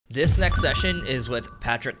This next session is with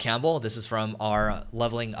Patrick Campbell. This is from our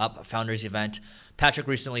Leveling Up Founders event. Patrick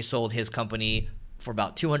recently sold his company for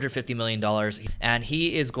about $250 million, and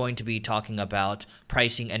he is going to be talking about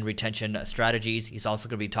pricing and retention strategies. He's also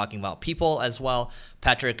going to be talking about people as well.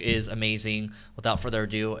 Patrick is amazing. Without further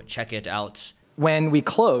ado, check it out. When we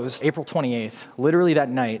closed, April 28th, literally that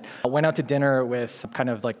night, I went out to dinner with kind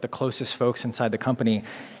of like the closest folks inside the company.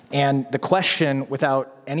 And the question,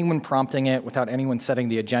 without anyone prompting it, without anyone setting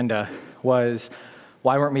the agenda, was,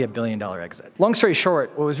 why weren't we a billion-dollar exit? Long story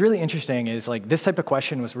short, what was really interesting is like this type of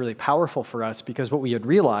question was really powerful for us because what we had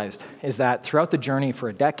realized is that throughout the journey for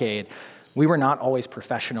a decade, we were not always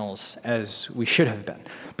professionals as we should have been.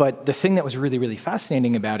 But the thing that was really, really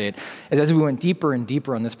fascinating about it is as we went deeper and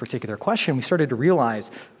deeper on this particular question, we started to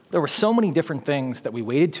realize there were so many different things that we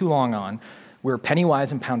waited too long on, we were penny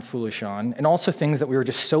wise and pound foolish on, and also things that we were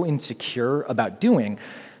just so insecure about doing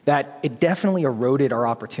that it definitely eroded our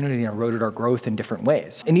opportunity and eroded our growth in different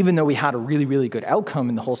ways. And even though we had a really, really good outcome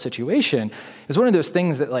in the whole situation, it was one of those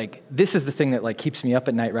things that like, this is the thing that like keeps me up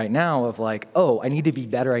at night right now of like, oh, I need to be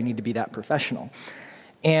better, I need to be that professional.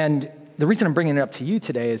 And the reason I'm bringing it up to you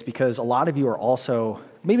today is because a lot of you are also,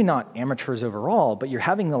 maybe not amateurs overall, but you're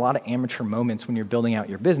having a lot of amateur moments when you're building out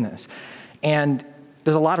your business. And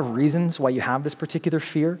there's a lot of reasons why you have this particular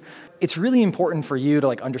fear. It's really important for you to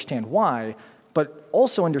like understand why, but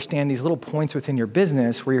also understand these little points within your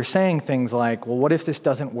business where you're saying things like, well, what if this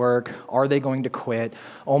doesn't work? Are they going to quit?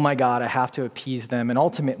 Oh my God, I have to appease them. And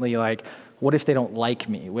ultimately, like, what if they don't like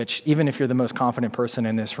me? Which even if you're the most confident person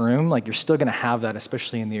in this room, like you're still gonna have that,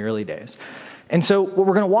 especially in the early days. And so what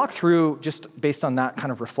we're gonna walk through, just based on that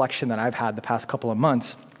kind of reflection that I've had the past couple of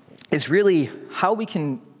months, is really how we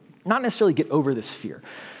can not necessarily get over this fear.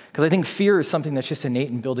 Because I think fear is something that's just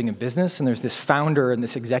innate in building a business, and there's this founder and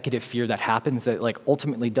this executive fear that happens that like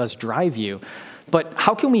ultimately does drive you. But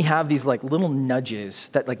how can we have these like little nudges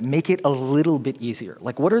that like make it a little bit easier?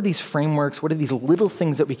 Like what are these frameworks, what are these little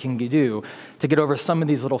things that we can do to get over some of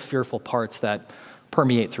these little fearful parts that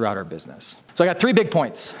permeate throughout our business? So I got 3 big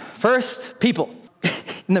points. First, people.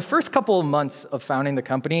 In the first couple of months of founding the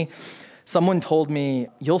company, someone told me,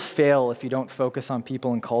 you'll fail if you don't focus on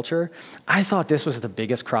people and culture. I thought this was the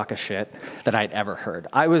biggest crock of shit that I'd ever heard.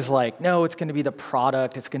 I was like, no, it's gonna be the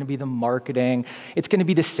product, it's gonna be the marketing, it's gonna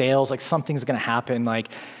be the sales, like something's gonna happen. Like,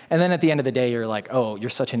 and then at the end of the day, you're like, oh, you're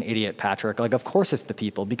such an idiot, Patrick. Like, of course it's the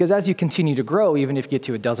people. Because as you continue to grow, even if you get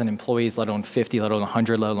to a dozen employees, let alone 50, let alone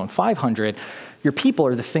 100, let alone 500, your people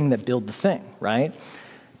are the thing that build the thing, right?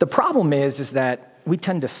 The problem is that we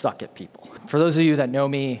tend to suck at people. For those of you that know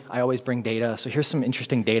me, I always bring data. So here's some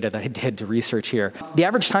interesting data that I did to research here. The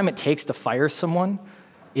average time it takes to fire someone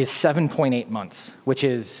is 7.8 months, which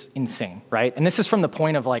is insane, right? And this is from the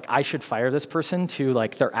point of like, I should fire this person to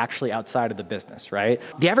like, they're actually outside of the business, right?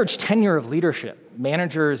 The average tenure of leadership,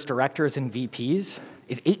 managers, directors, and VPs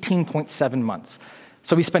is 18.7 months.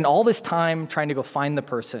 So we spend all this time trying to go find the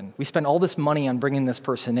person. We spend all this money on bringing this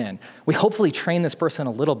person in. We hopefully train this person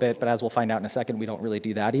a little bit, but as we'll find out in a second, we don't really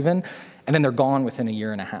do that even. And then they're gone within a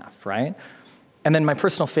year and a half, right? And then my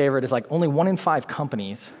personal favorite is like only 1 in 5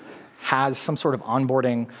 companies has some sort of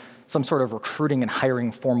onboarding, some sort of recruiting and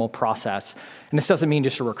hiring formal process. And this doesn't mean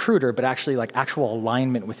just a recruiter, but actually like actual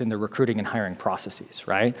alignment within the recruiting and hiring processes,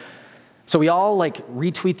 right? So we all like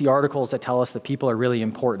retweet the articles that tell us that people are really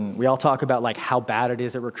important. We all talk about like how bad it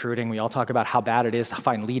is at recruiting. We all talk about how bad it is to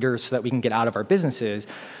find leaders so that we can get out of our businesses.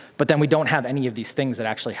 But then we don't have any of these things that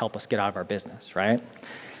actually help us get out of our business, right?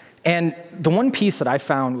 And the one piece that I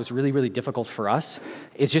found was really, really difficult for us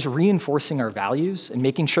is just reinforcing our values and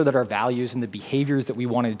making sure that our values and the behaviors that we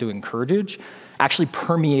wanted to encourage actually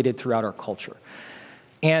permeated throughout our culture.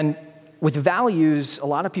 And with values, a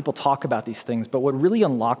lot of people talk about these things, but what really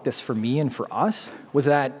unlocked this for me and for us was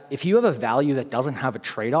that if you have a value that doesn't have a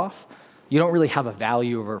trade-off, you don't really have a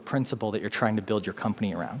value or a principle that you're trying to build your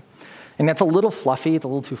company around. And that's a little fluffy, it's a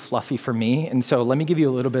little too fluffy for me, and so let me give you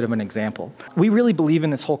a little bit of an example. We really believe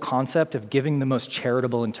in this whole concept of giving the most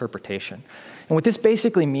charitable interpretation. And what this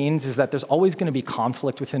basically means is that there's always gonna be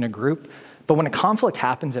conflict within a group, but when a conflict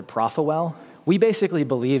happens at Profitwell, we basically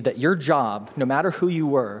believe that your job, no matter who you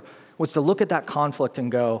were, was to look at that conflict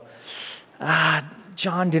and go,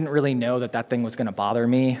 John didn't really know that that thing was gonna bother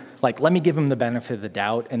me. Like, let me give him the benefit of the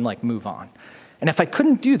doubt and like move on. And if I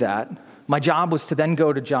couldn't do that, my job was to then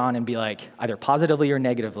go to John and be like, either positively or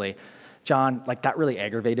negatively, John, like that really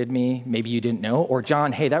aggravated me, maybe you didn't know, or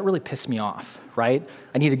John, hey, that really pissed me off, right?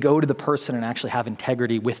 I need to go to the person and actually have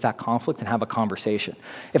integrity with that conflict and have a conversation.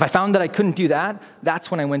 If I found that I couldn't do that,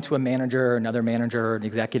 that's when I went to a manager or another manager or an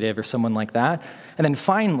executive or someone like that. And then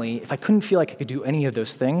finally, if I couldn't feel like I could do any of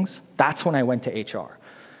those things, that's when I went to HR.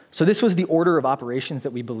 So this was the order of operations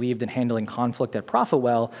that we believed in handling conflict at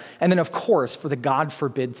Profitwell. And then, of course, for the God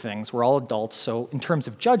forbid things, we're all adults, so in terms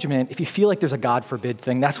of judgment, if you feel like there's a God forbid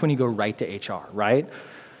thing, that's when you go right to HR, right?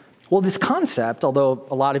 Well, this concept, although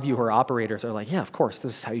a lot of you who are operators are like, yeah, of course,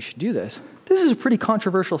 this is how you should do this, this is a pretty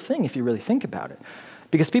controversial thing if you really think about it.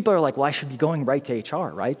 Because people are like, well, I should be going right to HR,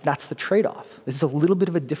 right? That's the trade-off. This is a little bit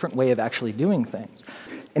of a different way of actually doing things.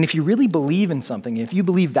 And if you really believe in something, if you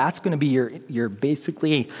believe that's going to be your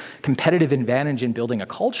basically competitive advantage in building a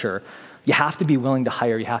culture, you have to be willing to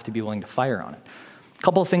hire, you have to be willing to fire on it. A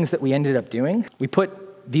couple of things that we ended up doing, we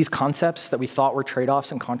put these concepts that we thought were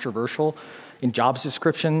trade-offs and controversial in jobs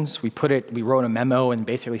descriptions. We wrote a memo and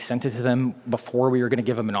basically sent it to them before we were going to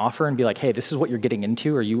give them an offer and be like, hey, this is what you're getting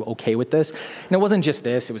into. Are you okay with this? And it wasn't just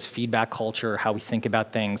this. It was feedback culture, how we think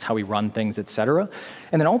about things, how we run things, et cetera.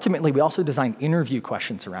 And then ultimately, we also designed interview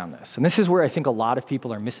questions around this. And this is where I think a lot of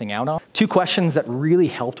people are missing out on. 2 questions that really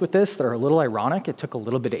helped with this that are a little ironic. It took a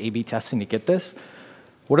little bit of A/B testing to get this.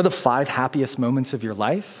 What are the 5 happiest moments of your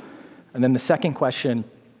life? And then the second question,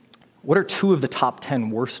 what are 2 of the top 10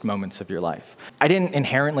 worst moments of your life? I didn't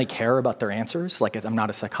inherently care about their answers, like I'm not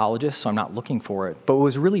a psychologist, so I'm not looking for it. But what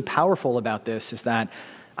was really powerful about this is that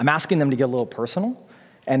I'm asking them to get a little personal,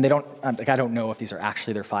 and I don't know if these are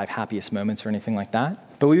actually their 5 happiest moments or anything like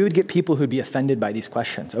that, but we would get people who'd be offended by these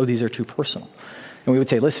questions. Oh, these are too personal. And we would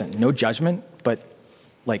say, listen, no judgment, but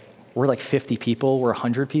we're like 50 people, we're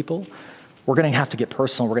 100 people. We're going to have to get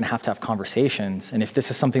personal. We're going to have conversations. And if this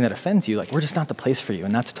is something that offends you, we're just not the place for you.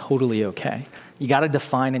 And that's totally okay. You got to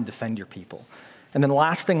define and defend your people. And then the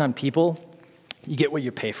last thing on people, you get what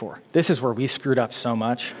you pay for. This is where we screwed up so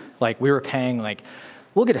much. We were paying,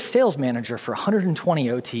 we'll get a sales manager for 120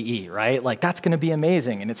 OTE, right? That's going to be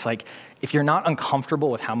amazing. And it's if you're not uncomfortable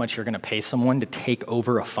with how much you're going to pay someone to take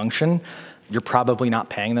over a function, you're probably not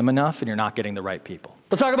paying them enough and you're not getting the right people.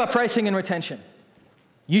 Let's talk about pricing and retention.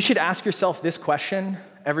 You should ask yourself this question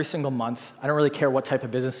every single month. I don't really care what type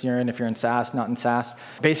of business you're in, if you're in SaaS, not in SaaS.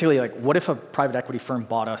 Basically, what if a private equity firm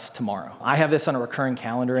bought us tomorrow? I have this on a recurring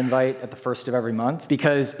calendar invite at the first of every month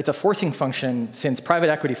because it's a forcing function since private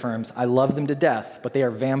equity firms, I love them to death, but they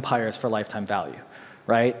are vampires for lifetime value,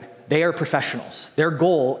 right? They are professionals. Their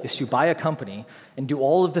goal is to buy a company and do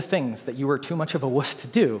all of the things that you were too much of a wuss to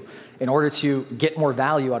do in order to get more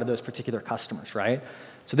value out of those particular customers, right?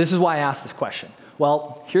 So this is why I asked this question.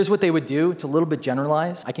 Well, here's what they would do. It's a little bit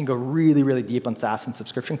generalized. I can go really, really deep on SaaS and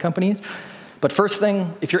subscription companies. But first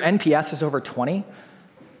thing, if your NPS is over 20,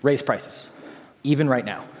 raise prices, even right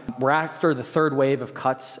now. We're after the 3rd wave of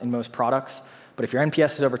cuts in most products. But if your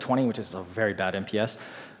NPS is over 20, which is a very bad NPS,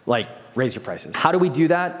 raise your prices. How do we do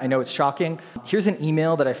that? I know it's shocking. Here's an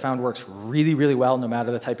email that I found works really, really well no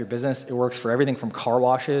matter the type of business. It works for everything from car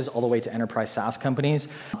washes all the way to enterprise SaaS companies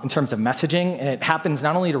in terms of messaging. And it happens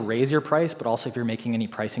not only to raise your price, but also if you're making any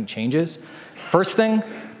pricing changes. First thing,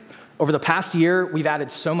 over the past year, we've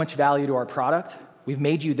added so much value to our product. We've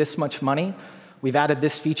made you this much money. We've added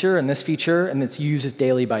this feature, and it's used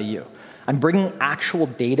daily by you. I'm bringing actual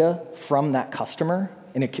data from that customer,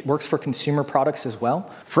 and it works for consumer products as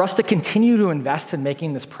well. For us to continue to invest in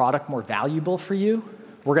making this product more valuable for you,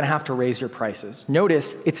 we're going to have to raise your prices.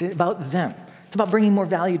 Notice, it's about them. It's about bringing more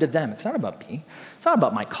value to them. It's not about me. It's not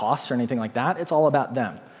about my costs or anything like that. It's all about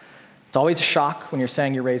them. It's always a shock when you're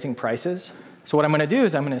saying you're raising prices. So what I'm going to do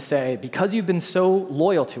is I'm going to say, because you've been so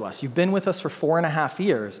loyal to us, you've been with us for 4.5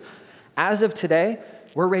 years, as of today,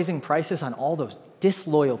 we're raising prices on all those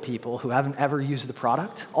disloyal people who haven't ever used the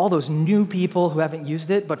product, all those new people who haven't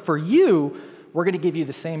used it, but for you, we're going to give you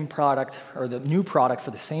the same product or the new product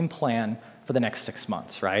for the same plan for the next 6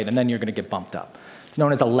 months, right? And then you're going to get bumped up. It's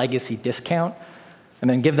known as a legacy discount, and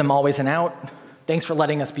then give them always an out. Thanks for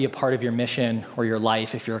letting us be a part of your mission or your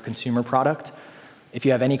life if you're a consumer product. If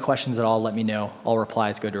you have any questions at all, let me know. All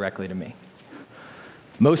replies go directly to me.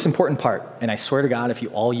 Most important part, and I swear to God, if you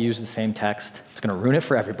all use the same text, it's going to ruin it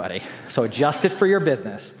for everybody. So adjust it for your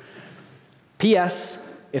business. P.S.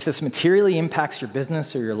 If this materially impacts your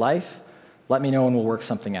business or your life, let me know and we'll work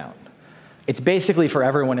something out. It's basically for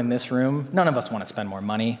everyone in this room. None of us want to spend more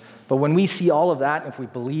money. But when we see all of that, if we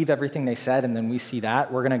believe everything they said and then we see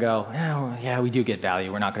that, we're going to go, oh, yeah, we do get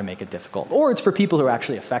value. We're not going to make it difficult. Or it's for people who are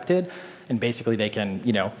actually affected, and basically they can,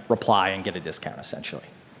 reply and get a discount, essentially.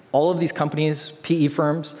 All of these companies, PE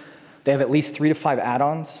firms, they have at least 3 to 5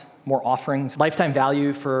 add-ons, more offerings. Lifetime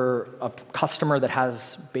value for a customer that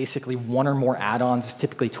has basically 1 or more add-ons is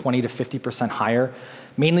typically 20 to 50% higher,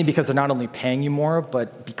 mainly because they're not only paying you more,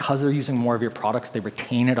 but because they're using more of your products, they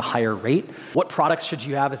retain at a higher rate. What products should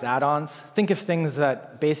you have as add-ons? Think of things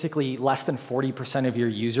that basically less than 40% of your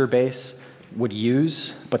user base would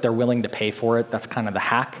use, but they're willing to pay for it. That's kind of the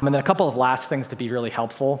hack. And then a couple of last things to be really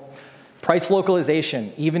helpful. Price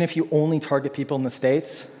localization. Even if you only target people in the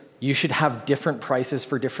States, you should have different prices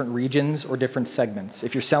for different regions or different segments.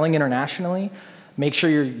 If you're selling internationally, make sure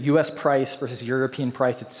your US price versus European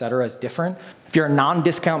price, et cetera, is different. If you're a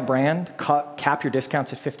non-discount brand, cap your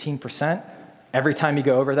discounts at 15%. Every time you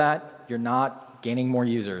go over that, you're not gaining more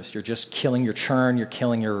users. You're just killing your churn, you're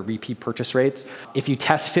killing your repeat purchase rates. If you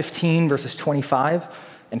test 15 versus 25,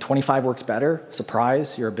 and 25 works better,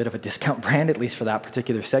 surprise, you're a bit of a discount brand, at least for that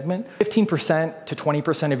particular segment. 15% to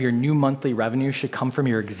 20% of your new monthly revenue should come from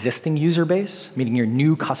your existing user base, meaning your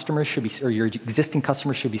new customers should be, or your existing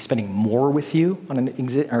customers should be spending more with you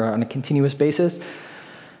on a continuous basis.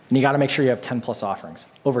 And you gotta make sure you have 10 plus offerings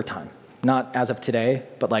over time. Not as of today,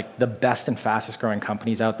 but like the best and fastest growing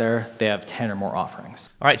companies out there, they have 10 or more offerings.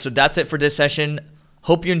 All right, so that's it for this session.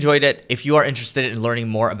 Hope you enjoyed it. If you are interested in learning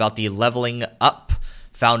more about the Leveling Up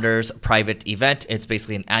Founders private event, it's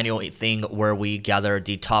basically an annual thing where we gather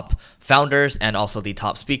the top founders and also the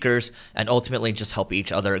top speakers and ultimately just help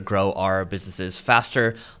each other grow our businesses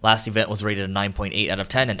faster. Last event was rated a 9.8 out of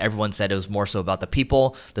 10 and everyone said it was more so about the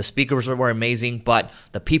people. The speakers were amazing, but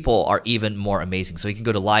the people are even more amazing. So you can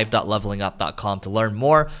go to live.levelingup.com to learn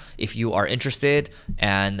more if you are interested,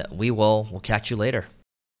 and we'll catch you later.